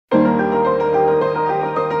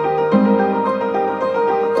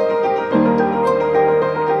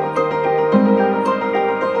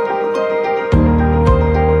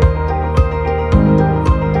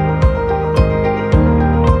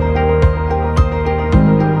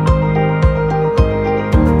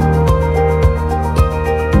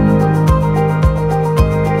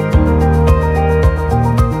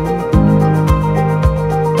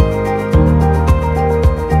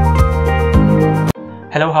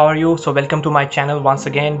Hello, how are you? So welcome to my channel once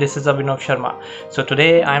again. This is Avinavsharma. So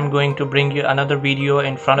today I'm going to bring you another video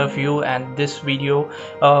in front of you, and this video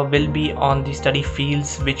will be on the study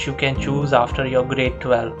fields which you can choose after your grade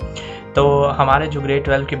 12. तो हमारे जो grade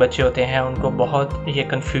 12 के बच्चे होते हैं उनको बहुत ये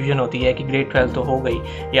कन्फ्यूजन होती है कि ग्रेड 12 तो हो गई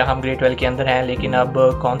या हम ग्रेड 12 के अंदर हैं, लेकिन अब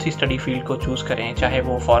कौन सी स्टडी फील्ड को चूज़ करें, चाहे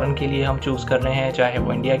वो फ़ॉरेन के लिए हम चूज़ कर रहे हैं, चाहे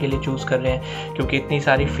वो इंडिया के लिए चूज़ कर रहे हैं, क्योंकि इतनी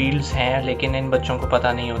सारी फील्ड्स हैं लेकिन इन बच्चों को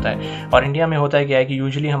पता नहीं होता है। और इंडिया में होता है क्या है कि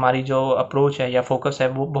यूजुअली हमारी जो अप्रोच है या फोकस है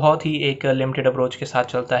वो बहुत ही एक लिमिटेड अप्रोच के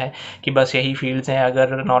साथ चलता है कि बस यही फील्ड्स हैं।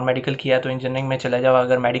 अगर नॉन मेडिकल किया है तो इंजीनियरिंग में चले जाओ,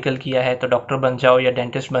 अगर मेडिकल किया है तो डॉक्टर बन जाओ या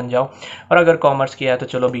डेंटिस्ट बन जाओ, और अगर कॉमर्स किया है तो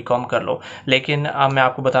चलो बीकॉम कर लो। लेकिन मैं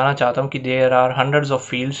आपको बताना चाहता हूँ कि there are hundreds of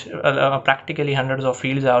fields, practically hundreds of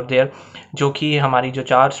fields out there, जो कि हमारी जो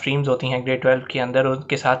 4 स्ट्रीम्स होती हैं ग्रेड 12 के अंदर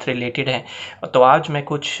उनके साथ रिलेटेड हैं। तो आज मैं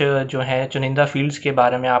कुछ जो है चुनिंदा फील्ड्स के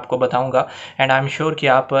बारे में आपको बताऊंगा, एंड आई एम श्योर कि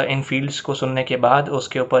आप इन फील्ड्स को सुनने के बाद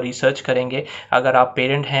उसके ऊपर रिसर्च करेंगे। अगर आप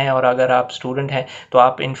पेरेंट हैं और अगर आप स्टूडेंट हैं तो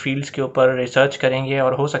आप इन फील्ड्स के ऊपर रिसर्च करेंगे,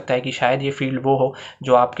 और हो सकता है कि शायद ये फील्ड वो हो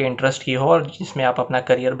जो आपके इंटरेस्ट की हो और जिसमें आप अपना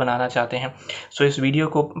करियर बनाना चाहते हैं। सो इस वीडियो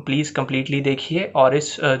को प्लीज़ कम्प्लीटली देखिए, और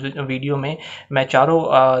इस वीडियो में मैं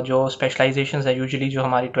चारों जो स्पेशलाइजेशंस है यूजुअली जो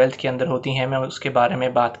हमारी 12th के अंदर होती हैं मैं उसके बारे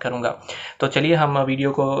में बात करूंगा। तो चलिए हम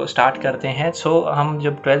वीडियो को स्टार्ट करते हैं। सो हम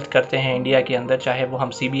जब 12th करते हैं इंडिया के अंदर, चाहे वो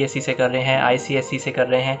हम CBSE से कर रहे हैं, ICSE से कर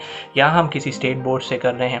रहे हैं या हम किसी स्टेट बोर्ड से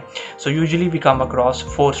कर रहे हैं, so usually we come across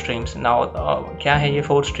 4 streams. Now क्या है ये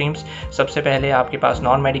 4 स्ट्रीम्स? सबसे पहले आपके पास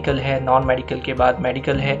नॉन मेडिकल है, नॉन मेडिकल के बाद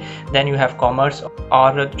मेडिकल है, देन यू हैव कॉमर्स,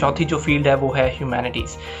 और चौथी जो फील्ड है वो है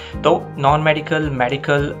ह्यूमैनिटीज़। तो नॉन मेडिकल,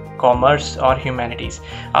 मेडिकल, कॉमर्स और ह्यूमैनिटीज़।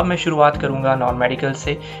 अब मैं शुरुआत करूंगा नॉन मेडिकल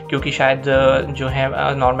से, क्योंकि शायद जो है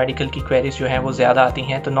नॉन मेडिकल की क्वेरीज जो हैं वो ज़्यादा आती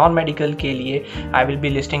हैं। तो नॉन मेडिकल के लिए I will be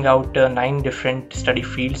listing out 9 different study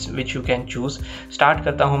fields which you can choose. Start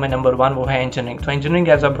करता हूँ मैं, नंबर 1 वो है इंजीनियरिंग। तो इंजीनियरिंग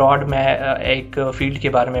एज अब्रॉड मैं एक फील्ड के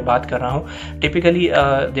बारे में बात कर रहा हूँ। Typically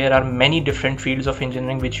there are many different fields of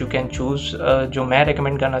engineering which you can choose. जो मैं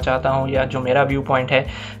रिकमेंड करना चाहता हूँ या जो मेरा व्यू पॉइंट है,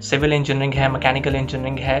 सिविल इंजीनियरिंग है, मैकेनिकल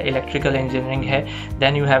इंजीनियरिंग है, इलेक्ट्रिकल इंजीनियरिंग है,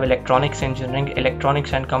 then you have electronics engineering,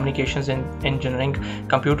 electronics and communications engineering,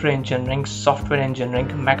 computer engineering, software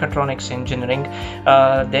engineering, mechatronics engineering,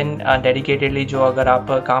 then dedicatedly जो अगर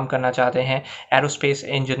आप काम करना चाहते हैं एरोस्पेस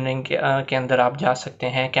इंजीनियरिंग के अंदर आप जा सकते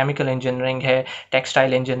हैं, केमिकल इंजीनियरिंग है,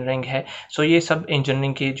 टेक्सटाइल इंजीनियरिंग है। सो ये सब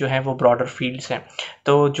इंजीनियरिंग की जो है वो ब्रॉडर फील्ड्स हैं।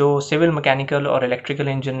 तो जो सिविल, मैकेनिकल और इलेक्ट्रिकल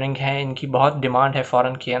इंजीनियरिंग है इनकी बहुत डिमांड है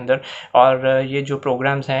फ़ॉरेन के अंदर, और ये जो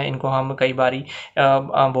प्रोग्राम्स हैं इनको हम कई बारी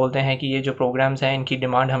बोलते हैं कि ये जो प्रोग्राम्स हैं इनकी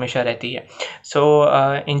डिमांड हमेशा रहती है। सो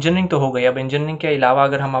इंजीनियरिंग तो हो गई। अब इंजीनियरिंग के अलावा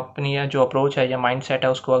अगर हम अपनी जो अप्रोच है या माइंडसेट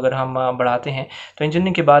है उसको अगर हम बढ़ाते हैं तो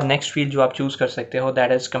इंजीनियरिंग के बाद नेक्स्ट फील्ड जो आप चूज़ कर सकते हो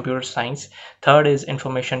that is computer science, third is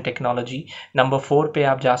information technology, number 4 पे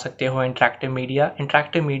आप जा सकते हो इंटरेक्टिव मीडिया।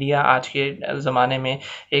 इंटरेक्टिव मीडिया आज के ज़माने में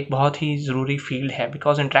एक बहुत ही ज़रूरी फील्ड है,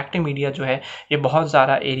 बिकॉज इंटरेक्टिव मीडिया जो है ये बहुत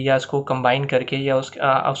ज़्यादा एरियाज़ को कंबाइन करके या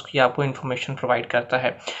उसकी आपको इन्फॉर्मेशन प्रोवाइड करता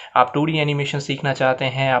है। आप 2D एनिमेशन सीखना चाहते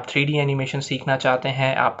हैं, आप 3D एनिमेशन सीखना चाहते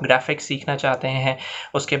हैं, आप ग्राफिक्स सीखना चाहते हैं,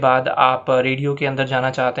 उसके बाद आप रेडियो के अंदर जाना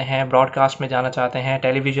चाहते हैं, ब्रॉडकास्ट में जाना चाहते हैं,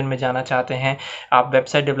 टेलीविज़न में जाना चाहते हैं, आप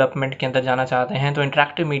वेबसाइट डेवलपमेंट के अंदर जाना चाहते हैं, तो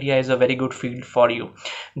interactive media is a very good field for you.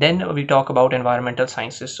 Then we talk about environmental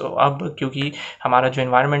sciences. सो अब क्योंकि हमारा जो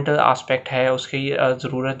एनवायरमेंटल आस्पेक्ट है उसकी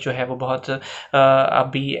ज़रूरत जो है वो बहुत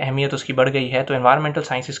अभी अहमियत उसकी बढ़ गई है, तो एनवायरमेंटल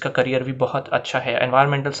साइंसेस का करियर भी बहुत अच्छा है।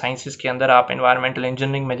 एनवायरमेंटल साइंसेस के अंदर आप एनवायरमेंटल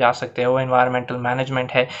इंजीनियरिंग में जा सकते हो, एनवायरमेंटल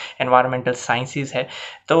मैनेजमेंट है, एनवायरमेंटल साइंसेस है,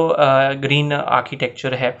 तो ग्रीन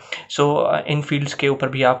आर्किटेक्चर है। सो इन फील्ड्स के ऊपर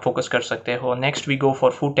भी आप फोकस कर सकते हो। Next we go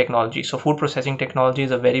for food technology. So food processing technology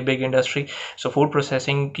is a very big industry. So food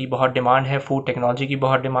processing की बहुत डिमांड है, फूड टेक्नोलॉजी की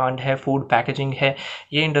बहुत डिमांड है, फूड पैकेजिंग है,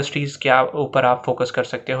 ये इंडस्ट्रीज़ के ऊपर आप फोकस कर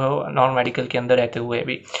सकते हो नॉन मेडिकल के अंदर रहते हुए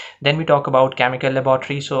भी। Then we talk about chemical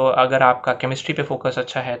laboratory. सो अगर आपका केमिस्ट्री पे फोकस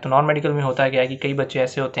अच्छा है तो नॉन मेडिकल में होता है क्या है कि कई बच्चे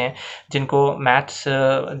ऐसे होते हैं जिनको मैथ्स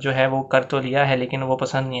जो है वो कर तो लिया है लेकिन वो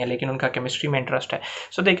पसंद नहीं है, लेकिन उनका केमिस्ट्री में इंटरेस्ट है,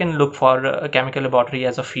 सो they can look for chemical laboratory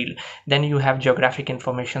as a field. Then you have geographic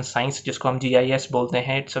information science, जिसको हम GIS बोलते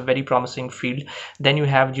हैं, it's a very promising field. Then you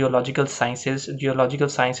have geological sciences. Geological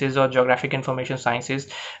sciences और geographic information sciences,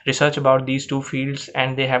 research about these 2 fields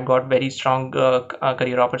and they have got very strong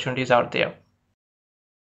career opportunities out there.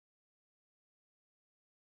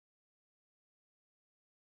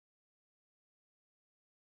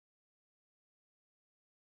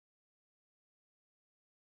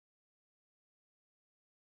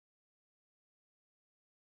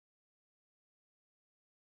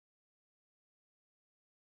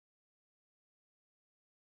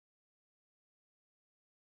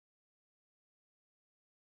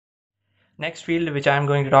 Next field which I am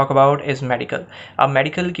going to talk about is medical. अब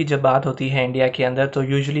medical की जब बात होती है India के अंदर तो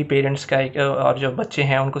यूजुअली पेरेंट्स का एक और जो बच्चे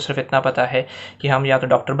हैं उनको सिर्फ इतना पता है कि हम या तो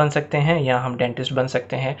डॉक्टर बन सकते हैं या हम डेंटिस्ट बन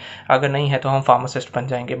सकते हैं, अगर नहीं है तो हम फार्मासिस्ट बन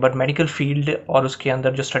जाएंगे। बट मेडिकल फील्ड और उसके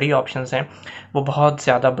अंदर जो स्टडी ऑप्शंस हैं वो बहुत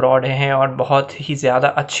ज़्यादा ब्रॉड हैं और बहुत ही ज़्यादा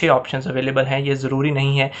अच्छे ऑप्शंस अवेलेबल हैं। ये ज़रूरी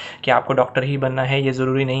नहीं है कि आपको डॉक्टर ही बनना है, ये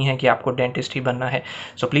ज़रूरी नहीं है कि आपको डेंटिस्ट ही बनना है।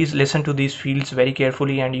 So please listen to these fields very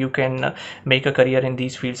carefully and you can make a career in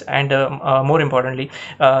these fields. And more importantly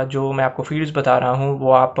जो मैं आपको फील्ड्स बता रहा हूँ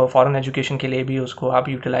वो आप फॉरेन एजुकेशन के लिए भी उसको आप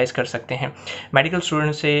यूटिलाइज़ कर सकते हैं। मेडिकल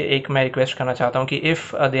स्टूडेंट से एक मैं रिक्वेस्ट करना चाहता हूँ कि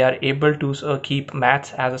if they are able to keep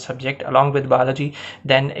maths as a subject along with biology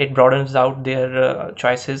then it broadens out there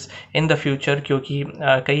choices in the future. क्योंकि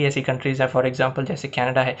कई ऐसी कंट्रीज़ हैं, फॉर एग्जांपल जैसे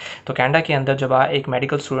कनाडा है, तो कनाडा के अंदर जब एक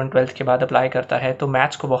मेडिकल स्टूडेंट 12th के बाद अप्लाई करता है तो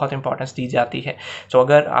मैथ्स को बहुत इंपॉर्टेंस दी जाती है। सो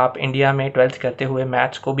अगर आप इंडिया में 12th करते हुए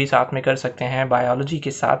मैथ्स को भी साथ में कर सकते हैं बायोलॉजी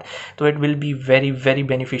के साथ, तो it will be very very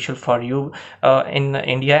beneficial for you in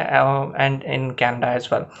India and in Canada as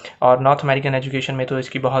well. और नॉर्थ अमेरिकन एजुकेशन में तो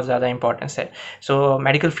इसकी बहुत ज़्यादा इंपॉर्टेंस है। सो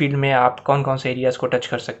मेडिकल फील्ड में आप कौन कौन से एरियाज़ को टच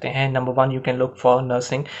कर सकते हैं? Number 1 you can look for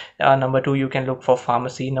nursing, number 2 you can look for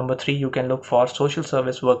pharmacy, number 3 you can look for social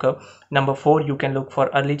service worker, number 4 you can look for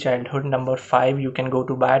early childhood, number 5 you can go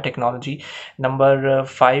to biotechnology, number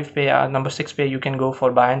 5 पे number 6 पे you can go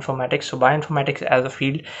for bioinformatics। so bioinformatics as a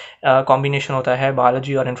field combination होता है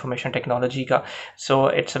biology और information technology का। so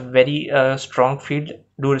it's a very strong field,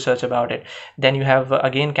 do research about it। then you have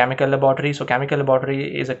again chemical laboratory। so chemical laboratory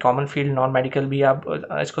is a common field, non medical भी आप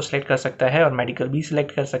इसको select कर सकता है और medical भी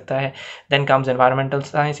select कर सकता है। then comes environmental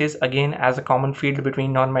sciences again as a common field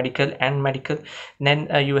between non medical and medical। then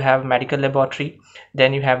you have medical laboratory,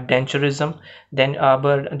 then you have denturism। then अब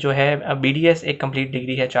जो है BDS एक complete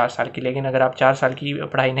डिग्री है 4 साल की, लेकिन अगर आप 4 साल की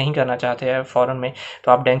पढ़ाई नहीं करना चाहते हैं फॉरेन में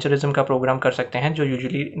तो आप डेंचरिज्म का प्रोग्राम कर सकते हैं जो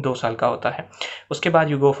यूजुअली 2 साल का होता है। उसके बाद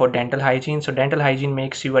you go for dental hygiene. So dental hygiene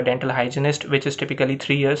makes you a dental hygienist which is typically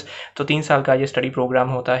 3 years। तो 3 साल का ये स्टडी प्रोग्राम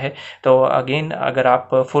होता है। तो अगेन अगर आप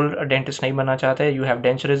फुल डेंटिस्ट नहीं बनना चाहते, you have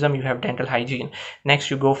डेंचरिज्म, you have dental hygiene.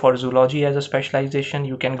 Next you go for zoology as a specialisation,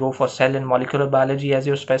 you can go for sale and molecular biology as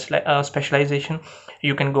your specialisation,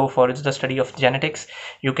 you can go for the study of genetics,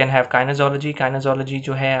 you can have काइनेजोलॉजी। काइनेजोलॉजी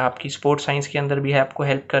जो है आपकी sports science के अंदर भी आपको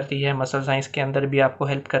help करती है, muscle science के अंदर भी आपको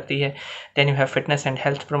हेल्प करती है। Then you have fitness and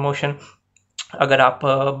health promotion. अगर आप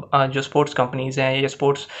जो स्पोर्ट्स कंपनीज़ हैं या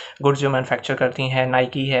स्पोर्ट्स गुड्स जो मैन्युफैक्चर करती हैं,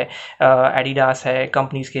 नाइकी है, एडिडास है,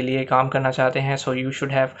 कंपनीज़ के लिए काम करना चाहते हैं, so you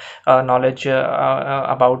should have knowledge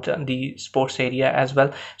about the sports area as well.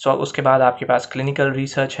 सो उसके बाद आपके पास क्लिनिकल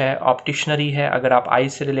रिसर्च है, ऑप्टिशनरी है। अगर आप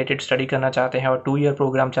आइज से रिलेटेड स्टडी करना चाहते हैं और 2 year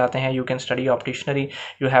प्रोग्राम चाहते हैं, you can study ऑप्टिशनरी।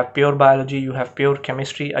 You have pure biology, you have pure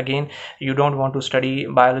chemistry. Again you don't want to study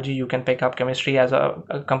biology, you can pick up chemistry as a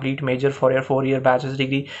complete major for your 4 year bachelors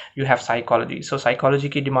degree. You have psychology. So psychology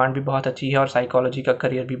की demand भी बहुत अच्छी है और psychology का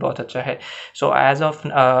career भी बहुत अच्छा है। So as of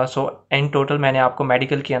in total मैंने आपको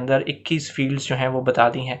मेडिकल के अंदर 21 फील्ड्स जो हैं वो बता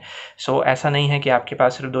दी हैं। सो ऐसा नहीं है कि आपके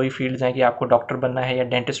पास सिर्फ 2 ही फील्ड्स हैं कि आपको डॉक्टर बनना है या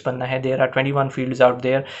डेंटिस्ट बनना है। There are 21 fields out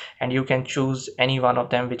there and you can choose any one of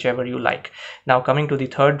them which ever you like. Now coming to the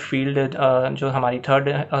third field, जो हमारी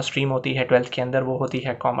थर्ड स्ट्रीम होती है 12th के अंदर, वो होती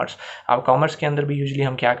है कॉमर्स। अब कॉमर्स के अंदर भी यूजुअली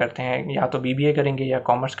हम क्या करते हैं, या तो BBA करेंगे या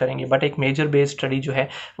कॉमर्स करेंगे, बट एक मेजर बेस्ड स्टडी जो है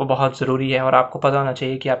वो बहुत ज़रूरी है और आपको पता होना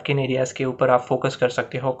चाहिए कि आप किन एरियाज़ के ऊपर आप फोकस कर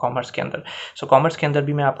सकते हो कॉमर्स के अंदर। सो कॉमर्स के अंदर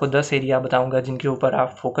भी मैं आपको 10 एरिया बताऊंगा जिनके ऊपर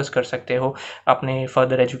आप फोकस कर सकते हो अपने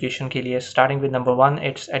फर्दर एजुकेशन के लिए। Starting with number 1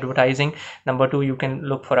 it's advertising, number 2 you can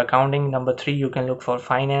look for accounting, number 3 you can look for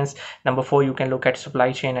finance, number 4 you can look at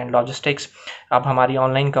supply chain and logistics. अब हमारी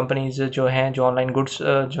ऑनलाइन कंपनीज जो हैं, जो ऑनलाइन गुड्स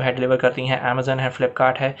जो है deliver करती हैं, Amazon है,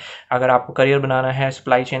 फ्लिपकार्ट है। अगर आपको करियर बनाना है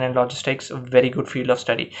supply chain and logistics, very good field of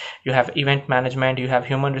study. You have event management, you have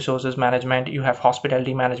human resources management, you have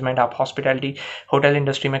hospitality management. आप हॉस्पिटैलिटी होटल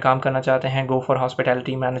इंडस्ट्री में काम करना चाहते हैं, go for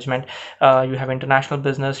hospitality management. You have international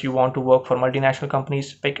business, you want to work for multinational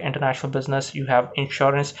companies, pick international business. You have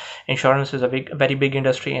insurance, insurance is a very big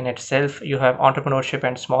industry in itself. You have entrepreneurship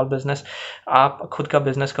and small business, आप खुद का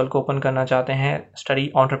business कल को open करना चाहते हैं, study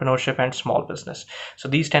entrepreneurship and small business. So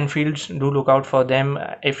these 10 fields, do look out for them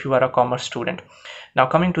if you are a commerce student. Now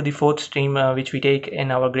coming to the fourth stream which we take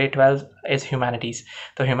in our grade 12 is humanities।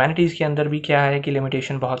 तो humanities के अंदर भी क्या है कि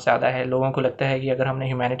limitation बहुत ज़्यादा है। लोगों को लगता है कि अगर हमने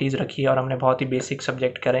humanities रखी और हमने बहुत ही बेसिक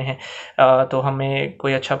सब्जेक्ट करे हैं तो हमें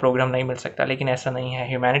कोई अच्छा प्रोग्राम नहीं मिल सकता, लेकिन ऐसा नहीं है।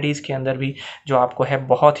 humanities के अंदर भी जो आपको है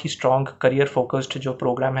बहुत ही स्ट्रॉन्ग करियर फोकस्ड जो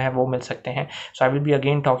प्रोग्राम है वो मिल सकते हैं। सो I will be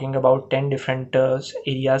again talking about 10 different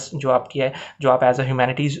areas जो आपकी है, जो आप as a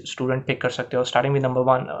humanities student pick कर सकते हो। Starting with number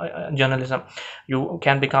 1 journalism, you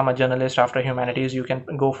can become a journalist after humanities। you can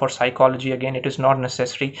go for psychology, again it is not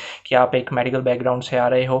necessary कि आप आप एक मेडिकल बैकग्राउंड से आ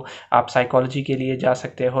रहे हो, आप साइकोलॉजी के लिए जा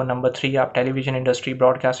सकते हो। नंबर 3 आप टेलीविजन इंडस्ट्री,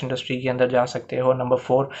 ब्रॉडकास्ट इंडस्ट्री के अंदर जा सकते हो। नंबर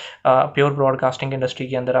 4 प्योर ब्रॉडकास्टिंग इंडस्ट्री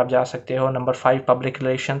के अंदर आप जा सकते हो। Number 5 public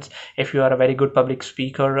relations, if you are a very good public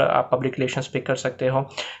speaker आप पब्लिक रिलेशंस पिक कर सकते हो।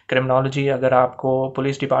 क्रिमिनोलॉजी, अगर आपको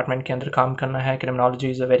पुलिस डिपार्टमेंट के अंदर काम करना है, criminology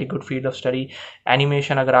is a very good field of study.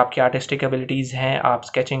 Animation, अगर आपकी आर्टिस्टिक एबिलिटीज़ हैं, आप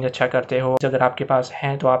स्केचिंग अच्छा करते हो, अगर आपके पास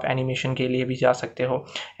हैं तो आप एनिमेशन के लिए भी जा सकते हो।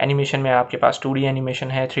 एनिमेशन में आपके पास 2D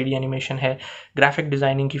एनिमेशन है, 3D एनिमेशन है। ग्राफिक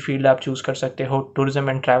डिज़ाइनिंग की फील्ड आप चूज़ कर सकते हो। टूरिज्म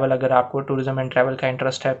एंड ट्रैवल, अगर आपको टूरिज्म एंड ट्रैवल का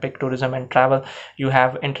इंटरेस्ट है, pick tourism and travel. You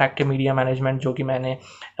have interactive media management, जो कि मैंने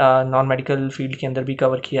नॉन मेडिकल फील्ड के अंदर भी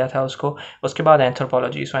कवर किया था उसको। उसके बाद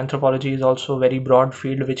anthropology, so anthropology is also very broad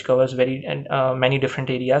field which covers very many different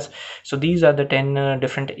areas. So these are the 10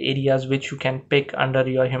 different areas which you can pick under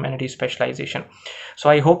your humanities specialization. So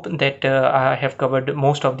I hope that I have covered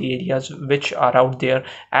most of the areas which are out there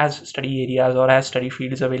as study areas or as study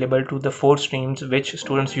fields available to the 4 streams which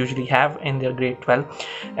students usually have in their grade 12.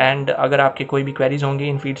 And अगर आपके कोई भी queries होंगे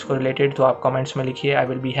इन fields को related तो आप comments में लिखिए, I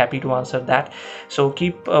will be happy to answer that. So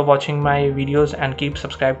keep watching my videos and keep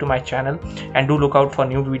subscribe to my channel and do look out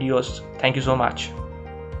for new videos. Thank you so much.